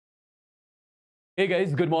Hey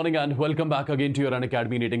guys, good morning and welcome back again to your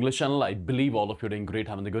Unacademy NEET English channel. I believe all of you are doing great,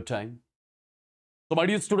 having a good time. So my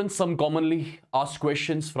dear students, some commonly asked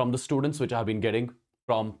questions from the students which I have been getting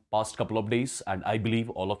from past couple of days, and I believe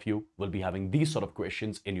all of you will be having these sort of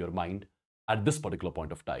questions in your mind at this particular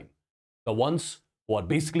point of time. The ones who are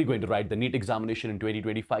basically going to write the NEET examination in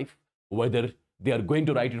 2025, whether they are going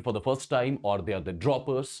to write it for the first time or they are the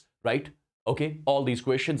droppers, right? Okay, all these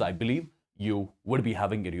questions I believe you would be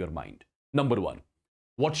having in your mind. Number one,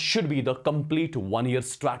 what should be the complete 1 year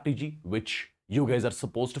strategy which you guys are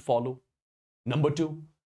supposed to follow? Number two,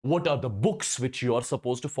 what are the books which you are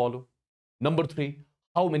supposed to follow? Number three,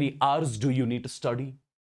 how many hours do you need to study?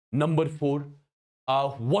 Number four,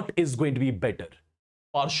 what is going to be better,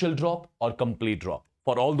 partial drop or complete drop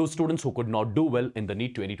for all those students who could not do well in the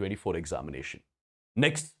NEET 2024 examination?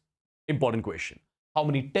 Next important question, how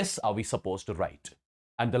many tests are we supposed to write?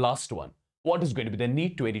 And the last one, what is going to be the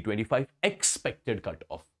NEET 2025 expected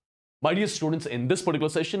cutoff? My dear students, in this particular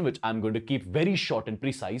session, which I'm going to keep very short and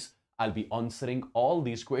precise, I'll be answering all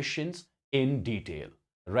these questions in detail,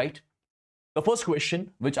 right? The first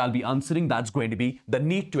question which I'll be answering, that's going to be the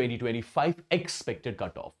NEET 2025 expected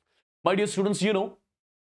cutoff. My dear students, you know,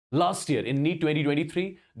 last year in NEET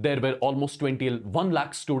 2023, there were almost 21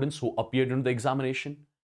 lakh students who appeared in the examination.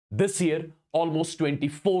 This year, almost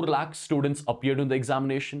 24 lakh students appeared in the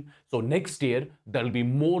examination. So next year, there will be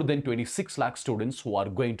more than 26 lakh students who are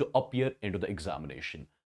going to appear into the examination.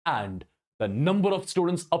 And the number of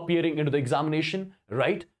students appearing into the examination,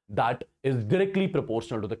 right, that is directly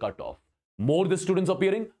proportional to the cutoff. More the students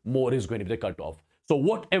appearing, more is going to be the cutoff. So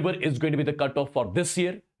whatever is going to be the cutoff for this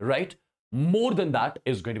year, right, more than that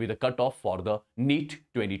is going to be the cutoff for the NEET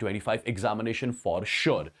 2025 examination for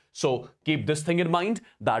sure. So keep this thing in mind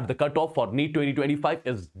that the cutoff for NEET 2025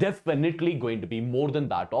 is definitely going to be more than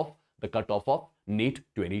that of the cutoff of NEET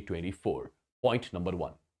 2024. Point number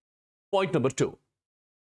one. Point number two.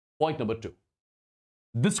 Point number two.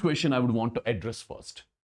 This question I would want to address first.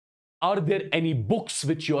 Are there any books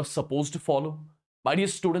which you are supposed to follow? My dear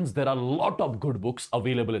students, there are a lot of good books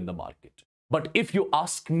available in the market. But if you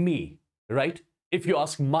ask me, right, if you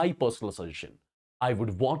ask my personal suggestion, I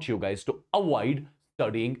would want you guys to avoid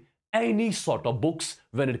studying any sort of books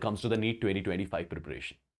when it comes to the NEET 2025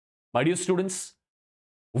 preparation. My dear students,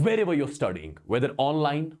 wherever you're studying, whether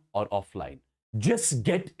online or offline, just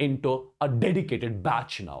get into a dedicated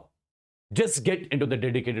batch now. Just get into the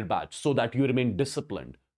dedicated batch so that you remain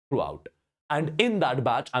disciplined throughout. And in that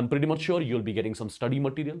batch, I'm pretty much sure you'll be getting some study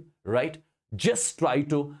material, right? Just try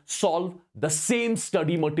to solve the same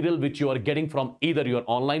study material which you are getting from either your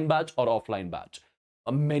online batch or offline batch.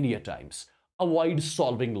 Many a times, avoid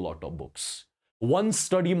solving a lot of books. One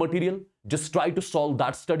study material, just try to solve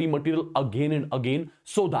that study material again and again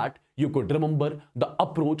so that you could remember the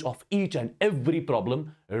approach of each and every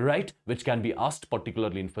problem, right, which can be asked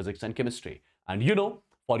particularly in physics and chemistry. And you know,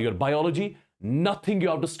 for your biology, nothing you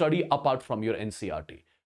have to study apart from your NCERT.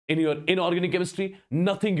 In your inorganic chemistry,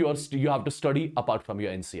 nothing you have to study apart from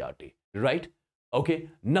your NCERT, right? Okay,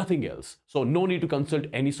 nothing else. So no need to consult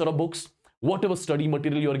any sort of books. Whatever study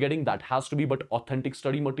material you are getting, that has to be but authentic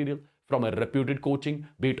study material from a reputed coaching,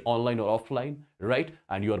 be it online or offline, right?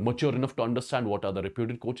 And you are mature enough to understand what are the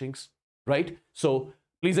reputed coachings, right? So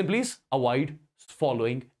please and please avoid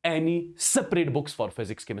following any separate books for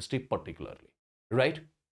physics, chemistry particularly, right?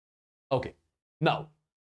 Okay, now,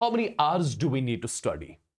 how many hours do we need to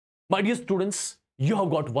study? My dear students, you have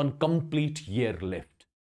got one complete year left,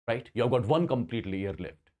 right? You have got one complete year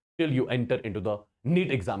left till you enter into the NEET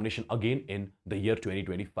examination again in the year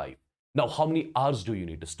 2025. Now, how many hours do you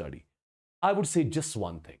need to study? I would say just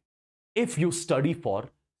one thing. If you study for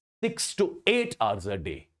 6 to 8 hours a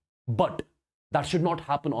day, but that should not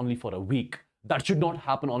happen only for a week. That should not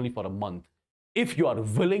happen only for a month. If you are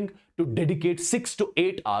willing to dedicate 6 to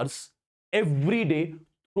 8 hours every day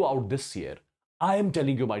throughout this year, I am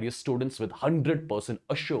telling you, my dear students, with 100%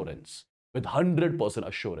 assurance,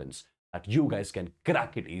 that you guys can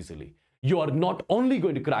crack it easily. You are not only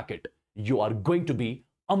going to crack it, you are going to be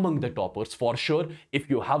among the toppers for sure if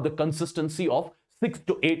you have the consistency of 6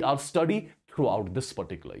 to 8 hours study throughout this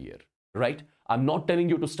particular year, right? I'm not telling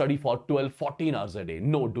you to study for 12, 14 hours a day.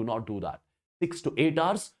 No, do not do that. 6 to 8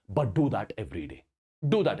 hours, but do that every day.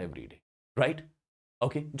 Do that every day, right?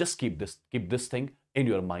 Okay, just keep this thing in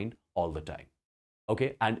your mind all the time.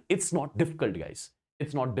 Okay, and it's not difficult, guys.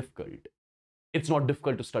 It's not difficult. It's not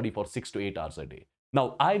difficult to study for 6 to 8 hours a day.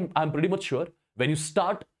 Now, I'm pretty much sure when you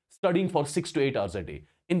start studying for 6 to 8 hours a day,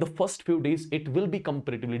 in the first few days, it will be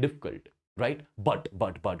comparatively difficult, right? But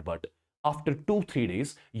after 2-3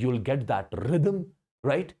 days, you'll get that rhythm,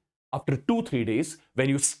 right? After 2-3 days, when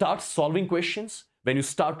you start solving questions, when you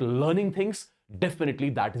start learning things, definitely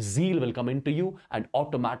that zeal will come into you, and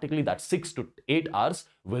automatically that 6 to 8 hours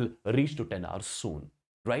will reach to 10 hours soon,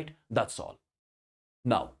 right? That's all.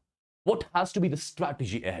 Now, what has to be the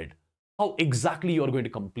strategy ahead? How exactly you are going to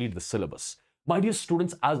complete the syllabus? My dear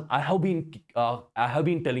students, as I have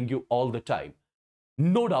been telling you all the time,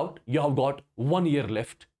 no doubt you have got 1 year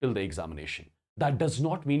left till the examination. That does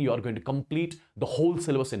not mean you are going to complete the whole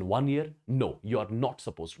syllabus in 1 year. No, you are not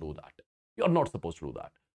supposed to do that. You are not supposed to do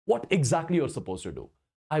that. What exactly you are supposed to do?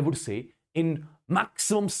 I would say in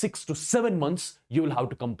maximum 6 to 7 months, you will have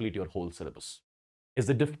to complete your whole syllabus. Is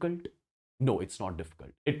it difficult? No, it's not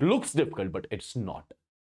difficult. It looks difficult, but it's not.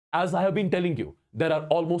 As I have been telling you, there are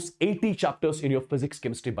almost 80 chapters in your physics,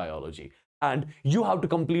 chemistry, biology, and you have to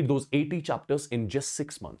complete those 80 chapters in just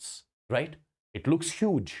 6 months, right? It looks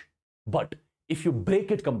huge, but if you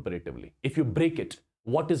break it comparatively, if you break it,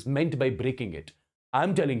 what is meant by breaking it?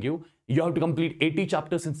 I'm telling you, you have to complete 80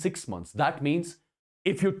 chapters in 6 months. That means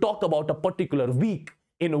if you talk about a particular week,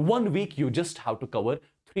 in 1 week, you just have to cover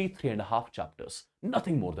 3.5 chapters,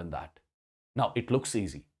 nothing more than that. Now, it looks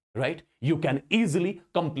easy, right? You can easily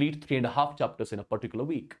complete 3.5 chapters in a particular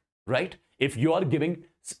week, right? If you are giving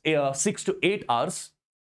 6 to 8 hours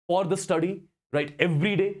for the study, right,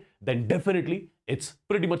 every day, then definitely it's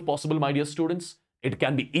pretty much possible, my dear students. It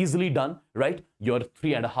can be easily done, right? Your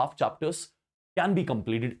 3.5 chapters can be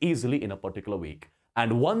completed easily in a particular week.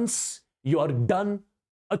 And once you are done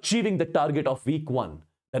achieving the target of week 1,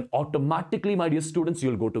 then automatically, my dear students,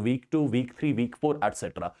 you'll go to week 2, week 3, week 4,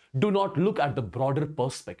 etc. Do not look at the broader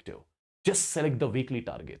perspective. Just select the weekly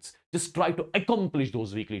targets. Just try to accomplish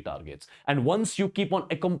those weekly targets. And once you keep on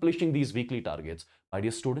accomplishing these weekly targets, my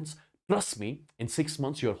dear students, trust me, in 6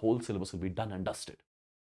 months, your whole syllabus will be done and dusted,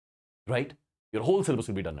 right? Your whole syllabus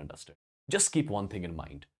will be done and dusted. Just keep one thing in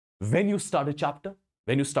mind. When you start a chapter,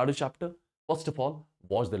 first of all,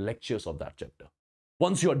 watch the lectures of that chapter.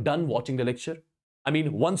 Once you're done watching the lecture,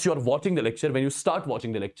 once you're watching the lecture, when you start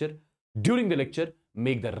watching the lecture, during the lecture,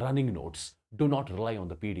 make the running notes. Do not rely on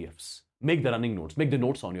the PDFs. Make the running notes. Make the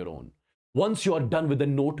notes on your own. Once you are done with the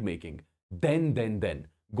note making, then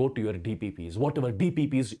go to your DPPs, whatever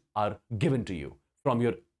DPPs are given to you from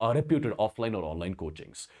your reputed offline or online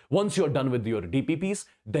coachings. Once you're done with your DPPs,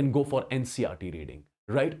 then go for NCERT reading,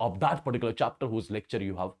 right, of that particular chapter whose lecture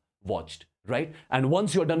you have watched, right? And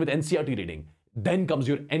once you're done with NCERT reading, then comes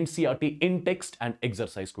your NCERT in-text and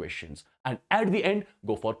exercise questions. And at the end,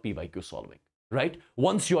 go for PYQ solving, right?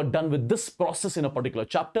 Once you are done with this process in a particular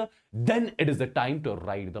chapter, then it is the time to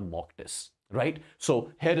write the mock test, right?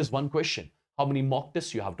 So here is one question. How many mock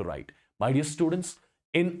tests you have to write? My dear students,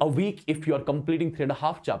 in a week, if you are completing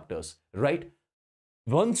 3.5 chapters, right?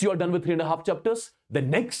 Once you are done with 3.5 chapters, the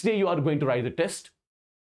next day you are going to write the test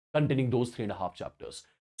containing those 3.5 chapters,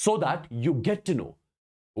 so that you get to know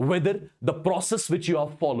whether the process which you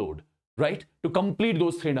have followed, right, to complete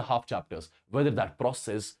those 3.5 chapters, whether that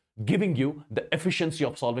process giving you the efficiency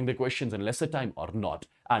of solving the questions in lesser time or not.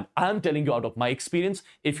 And I'm telling you out of my experience,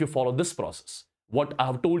 if you follow this process, what I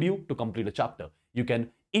have told you to complete a chapter, you can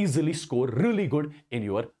easily score really good in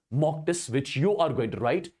your mock tests, which you are going to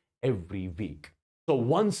write every week. So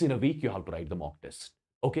once in a week, you have to write the mock test,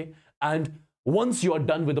 okay? And once you are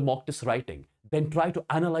done with the mock test writing, then try to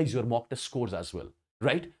analyze your mock test scores as well,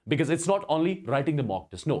 right? Because it's not only writing the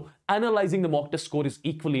mock test. No, analyzing the mock test score is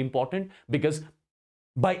equally important, because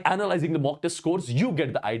by analyzing the mock test scores, you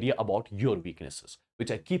get the idea about your weaknesses,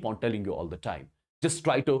 which I keep on telling you all the time. Just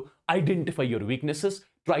try to identify your weaknesses,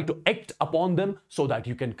 try to act upon them so that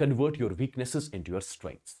you can convert your weaknesses into your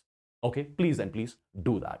strengths. Okay, please and please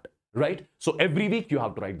do that, right? So every week you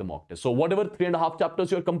have to write the mock test. So whatever 3.5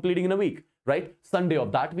 chapters you're completing in a week, right? Sunday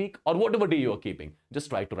of that week or whatever day you're keeping,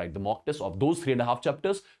 just try to write the mock test of those 3.5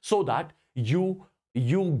 chapters so that you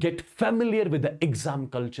get familiar with the exam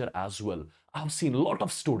culture as well. I've seen a lot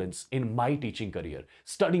of students in my teaching career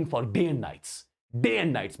studying for day and nights,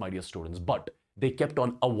 my dear students, but they kept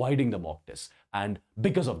on avoiding the mock tests. And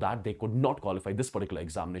because of that, they could not qualify this particular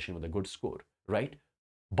examination with a good score, right?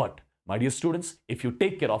 But my dear students, if you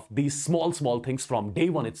take care of these small things from day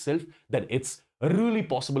one itself, then it's really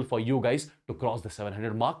possible for you guys to cross the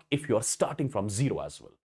 700 mark if you are starting from zero as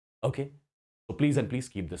well. Okay? So please and please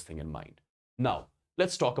keep this thing in mind. Now,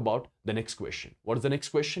 let's talk about the next question. What is the next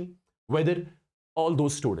question? Whether all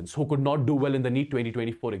those students who could not do well in the NEET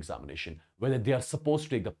 2024 examination, whether they are supposed to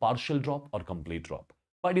take the partial drop or complete drop.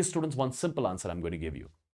 My dear students, one simple answer I'm going to give you.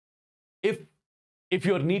 If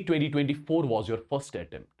your NEET 2024 was your first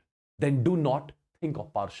attempt, then do not think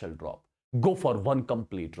of partial drop. Go for one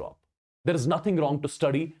complete drop. There is nothing wrong to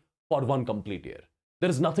study for one complete year. There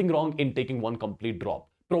is nothing wrong in taking one complete drop,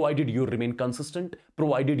 provided you remain consistent,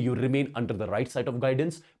 provided you remain under the right side of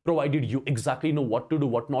guidance, provided you exactly know what to do,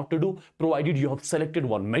 what not to do, provided you have selected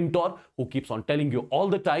one mentor who keeps on telling you all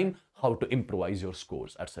the time how to improvise your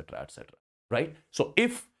scores, etc., etc. Right? So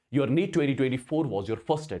if your NEET 2024 was your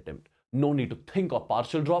first attempt, no need to think of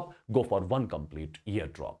partial drop, go for one complete year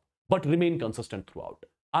drop. But remain consistent throughout.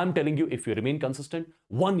 I'm telling you, if you remain consistent,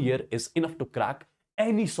 1 year is enough to crack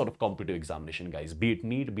any sort of competitive examination, guys, be it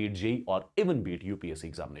NEET, be it JEE, or even be it UPSC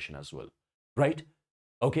examination as well, right?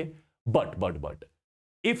 Okay, but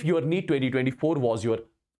if your NEET 2024 was your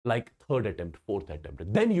like third attempt, fourth attempt,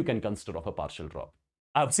 then you can consider of a partial drop.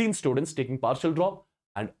 I've seen students taking partial drop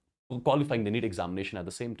and qualifying the NEET examination at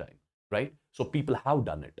the same time, right? So people have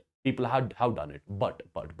done it. People have done it, but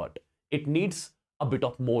it needs a bit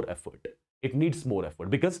of more effort. It needs more effort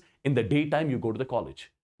because in the daytime you go to the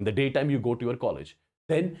college. In the daytime you go to your college.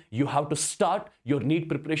 Then you have to start your NEET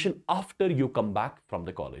preparation after you come back from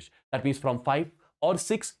the college. That means from 5 or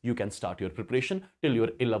 6, you can start your preparation till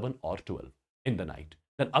you're 11 or 12 in the night.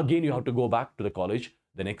 Then again, you have to go back to the college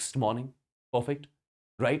the next morning. Perfect.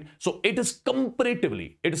 Right? So it is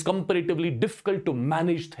comparatively difficult to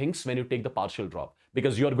manage things when you take the partial drop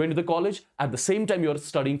because you're going to the college at the same time you're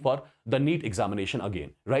studying for the NEET examination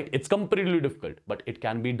again, right? It's comparatively difficult, but it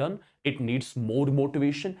can be done. It needs more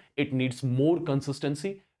motivation. It needs more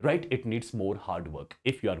consistency, right? It needs more hard work.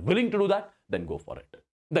 If you are willing to do that, then go for it.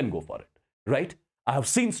 Then go for it, right? I have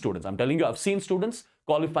seen students, I'm telling you, I've seen students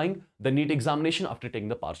qualifying the NEET examination after taking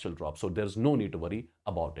the partial drop. So there's no need to worry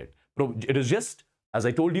about it. It is just, as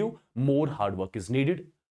I told you, more hard work is needed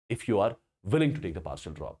if you are willing to take the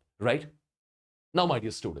partial drop, right? Now, my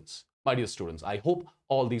dear students, I hope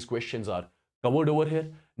all these questions are covered over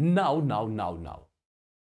here. Now,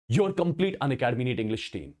 your complete Unacademy NEET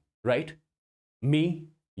English team, right? Me,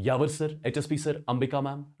 Yavar sir, HSP sir, Ambika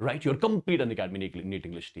ma'am, right? Your complete Unacademy NEET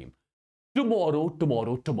English team. Tomorrow,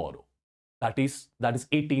 that is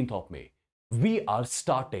 18th of May, we are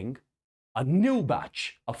starting a new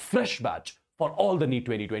batch, a fresh batch for all the NEET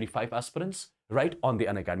 2025 aspirants, right, on the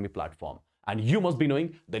Unacademy platform. And you must be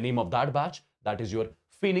knowing the name of that batch. That is your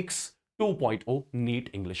Phoenix 2.0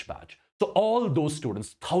 NEET English batch. So all those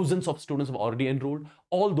students, thousands of students have already enrolled.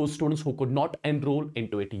 All those students who could not enroll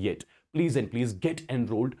into it yet, please and please get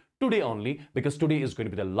enrolled today only, because today is going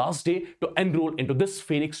to be the last day to enroll into this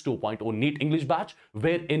Phoenix 2.0 NEET English batch,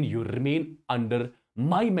 wherein you remain under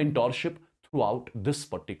my mentorship throughout this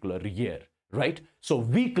particular year, right? So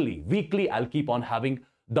weekly, I'll keep on having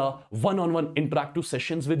the one-on-one interactive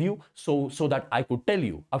sessions with you so that I could tell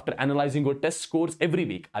you, after analyzing your test scores every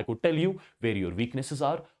week, I could tell you where your weaknesses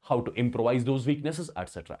are, how to improvise those weaknesses,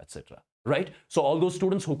 etc., etc. Right? So all those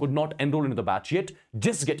students who could not enroll into the batch yet,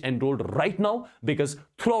 just get enrolled right now, because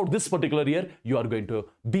throughout this particular year, you are going to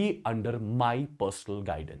be under my personal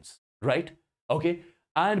guidance, right? Okay?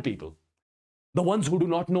 And people, the ones who do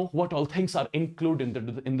not know what all things are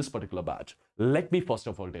included in this particular batch, let me first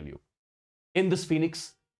of all tell you, in this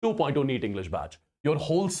Phoenix 2.0 NEET English batch, your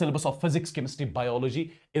whole syllabus of physics, chemistry,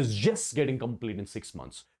 biology is just getting complete in 6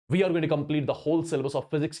 months. We are going to complete the whole syllabus of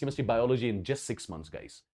physics, chemistry, biology in just 6 months,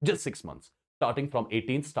 guys. Just 6 months, starting from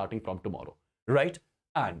 18th, starting from tomorrow, right?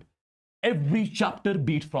 And every chapter,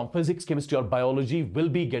 be it from physics, chemistry, or biology, will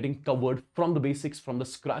be getting covered from the basics, from the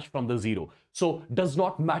scratch, from the zero. So does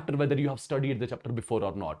not matter whether you have studied the chapter before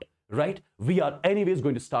or not, right? We are anyways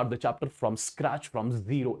going to start the chapter from scratch, from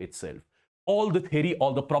zero itself. All the theory,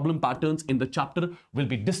 all the problem patterns in the chapter will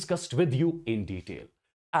be discussed with you in detail.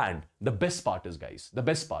 And the best part is, guys, the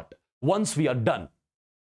best part, once we are done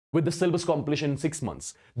with the syllabus completion in 6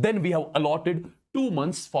 months, then we have allotted 2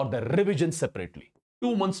 months for the revision separately.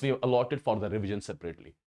 2 months we have allotted for the revision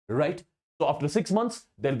separately, right? So after 6 months,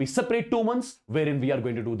 there'll be separate 2 months wherein we are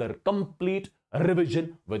going to do the complete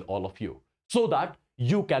revision with all of you, so that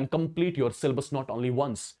you can complete your syllabus not only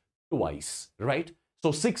once, twice, right?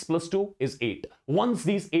 So 6 plus 2 is 8. Once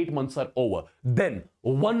these 8 months are over, then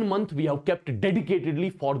 1 month we have kept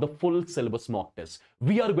dedicatedly for the full syllabus mock test.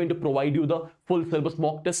 We are going to provide you the full syllabus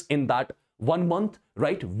mock test in that 1 month,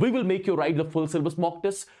 right? We will make you write the full syllabus mock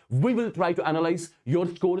test. We will try to analyze your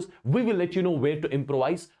scores. We will let you know where to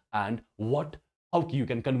improvise and how you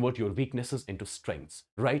can convert your weaknesses into strengths,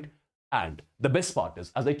 right? And the best part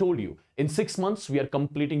is, as I told you, in 6 months, we are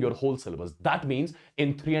completing your whole syllabus. That means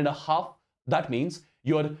in 3.5, that means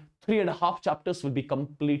your 3.5 chapters will be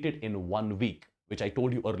completed in 1 week, which I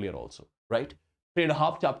told you earlier also, right?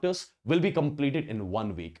 3.5 chapters will be completed in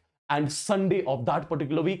 1 week. And Sunday of that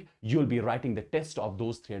particular week, you'll be writing the test of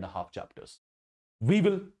those 3.5 chapters. We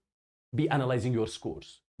will be analyzing your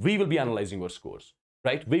scores. We will be analyzing your scores,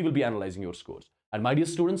 right? We will be analyzing your scores. And my dear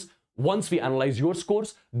students, once we analyze your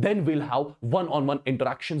scores, then we'll have one-on-one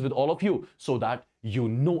interactions with all of you so that you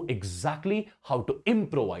know exactly how to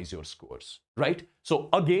improvise your scores, right? So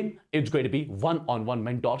again, it's going to be one-on-one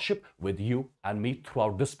mentorship with you and me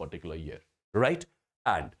throughout this particular year, right?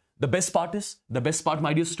 And the best part,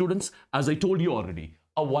 my dear students, as I told you already,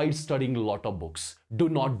 avoid studying a lot of books. Do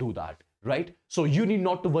not do that, right? So you need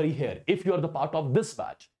not to worry here. If you are the part of this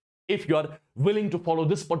batch, if you are willing to follow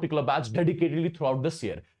this particular batch dedicatedly throughout this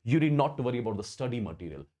year, you need not to worry about the study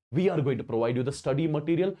material. We are going to provide you the study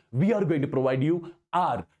material. We are going to provide you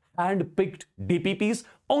our hand-picked DPPs.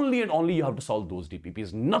 Only and only you have to solve those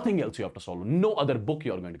DPPs. Nothing else you have to solve. No other book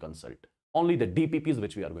you are going to consult. Only the DPPs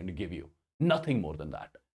which we are going to give you. Nothing more than that.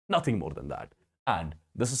 Nothing more than that. And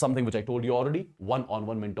this is something which I told you already.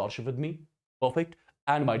 One-on-one mentorship with me. Perfect.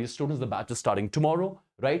 And my dear students, the batch is starting tomorrow,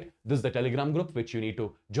 right? This is the Telegram group which you need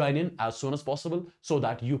to join in as soon as possible so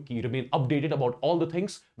that you can remain updated about all the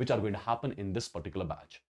things which are going to happen in this particular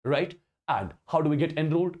batch, right? And how do we get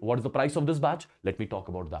enrolled? What is the price of this batch? Let me talk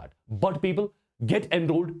about that. But people, get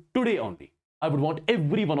enrolled today only. I would want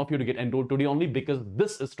every one of you to get enrolled today only because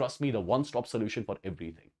this is, trust me, the one-stop solution for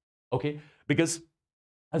everything, okay? Because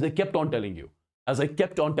as I kept on telling you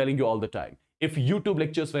all the time, if YouTube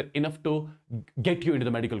lectures were enough to get you into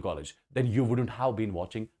the medical college, then you wouldn't have been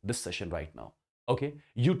watching this session right now. Okay?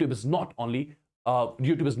 YouTube is not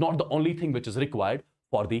the only thing which is required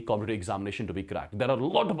for the competitive examination to be cracked. There are a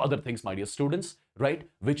lot of other things, my dear students, right,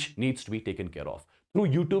 which needs to be taken care of. Through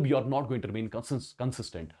YouTube, you are not going to remain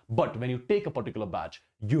consistent. But when you take a particular batch,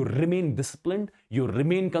 you remain disciplined, you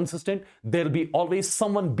remain consistent. There will be always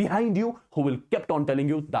someone behind you who will kept on telling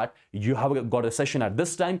you that you have got a session at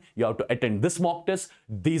this time, you have to attend this mock test,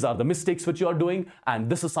 these are the mistakes which you are doing, and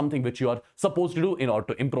this is something which you are supposed to do in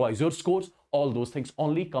order to improvise your scores. All those things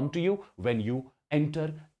only come to you when you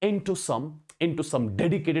enter into some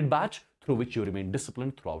dedicated batch through which you remain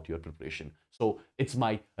disciplined throughout your preparation. So it's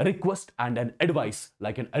my request and an advice,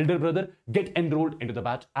 like an elder brother, get enrolled into the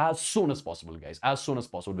batch as soon as possible, guys, as soon as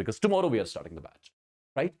possible, because tomorrow we are starting the batch,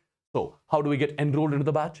 right? So how do we get enrolled into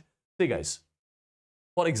the batch? See, guys,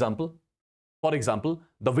 for example,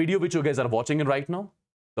 the video which you guys are watching in right now,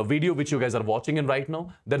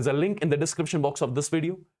 there is a link in the description box of this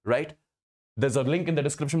video, right? There's a link in the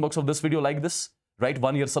description box of this video like this, right?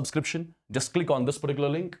 1-year subscription. Just click on this particular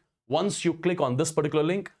link. Once you click on this particular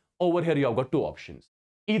link, over here you have got two options.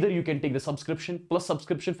 Either you can take the subscription plus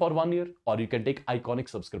subscription for 1 year, or you can take iconic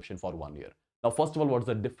subscription for 1 year. Now, first of all, what's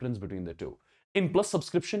the difference between the two? In plus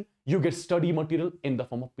subscription, you get study material in the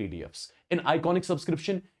form of PDFs. In iconic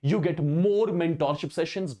subscription, you get more mentorship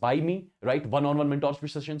sessions by me, right? One-on-one mentorship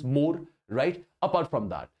sessions, more, right? Apart from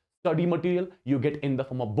that, study material you get in the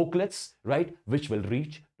form of booklets, right? Which will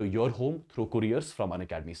reach to your home through couriers from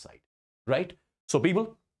Unacademy site, right? So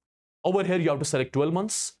people, over here you have to select 12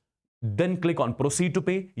 months, then click on proceed to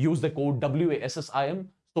pay, use the code WASSIM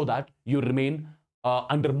so that you remain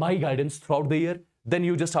under my guidance throughout the year. Then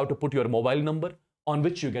you just have to put your mobile number on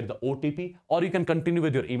which you get the OTP, or you can continue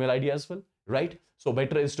with your email ID as well, right? So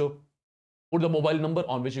better is to put the mobile number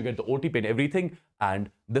on which you get the OTP and everything. And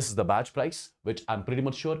this is the batch price, which I'm pretty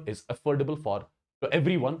much sure is affordable to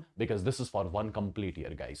everyone, because this is for one complete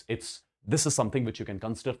year, guys. This is something which you can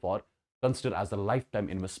consider as a lifetime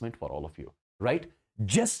investment for all of you, right?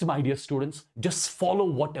 Just, my dear students, just follow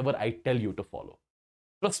whatever I tell you to follow.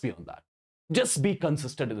 Trust me on that. Just be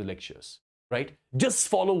consistent in the lectures, right? Just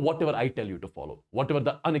follow whatever I tell you to follow, whatever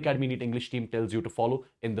the Unacademy NEET English team tells you to follow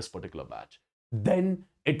in this particular batch. Then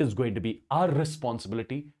it is going to be our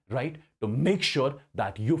responsibility, right, to make sure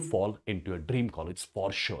that you fall into your dream college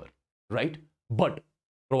for sure, right? But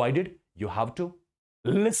provided you have to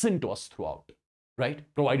listen to us throughout, right?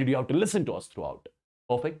 Provided you have to listen to us throughout.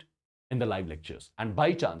 Perfect? In the live lectures. And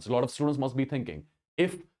by chance, a lot of students must be thinking,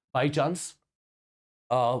 if by chance,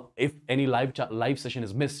 if any live session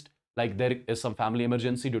is missed, like there is some family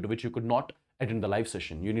emergency due to which you could not attend the live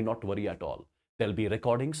session, you need not worry at all. There'll be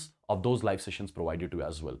recordings of those live sessions provided to you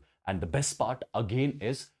as well. And the best part again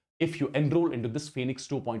is, if you enroll into this Phoenix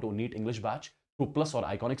 2.0 NEET English batch through plus or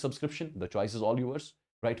iconic subscription, the choice is all yours,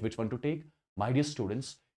 right? Which one to take? My dear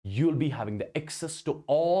students, you'll be having the access to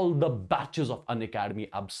all the batches of Unacademy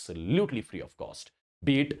absolutely free of cost.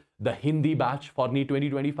 Be it the Hindi batch for NEET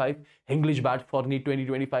 2025, English batch for NEET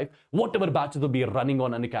 2025, whatever batches will be running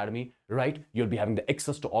on Unacademy, right? You'll be having the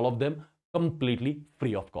access to all of them completely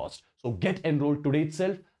free of cost. So get enrolled today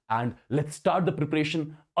itself, and let's start the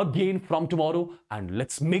preparation again from tomorrow, and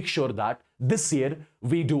let's make sure that this year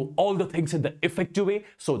we do all the things in the effective way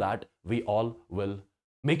so that we all will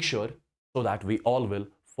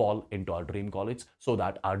fall into our dream college, so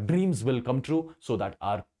that our dreams will come true, so that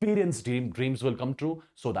our parents' dreams will come true,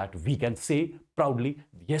 so that we can say proudly,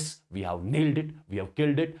 yes, we have nailed it, we have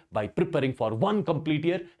killed it by preparing for one complete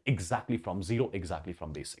year exactly from zero, exactly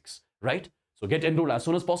from basics, right? So get enrolled as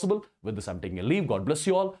soon as possible. With this, I'm taking a leave. God bless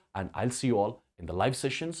you all, and I'll see you all in the live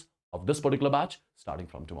sessions of this particular batch starting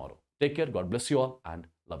from tomorrow. Take care. God bless you all, and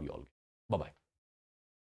love you all. Bye-bye.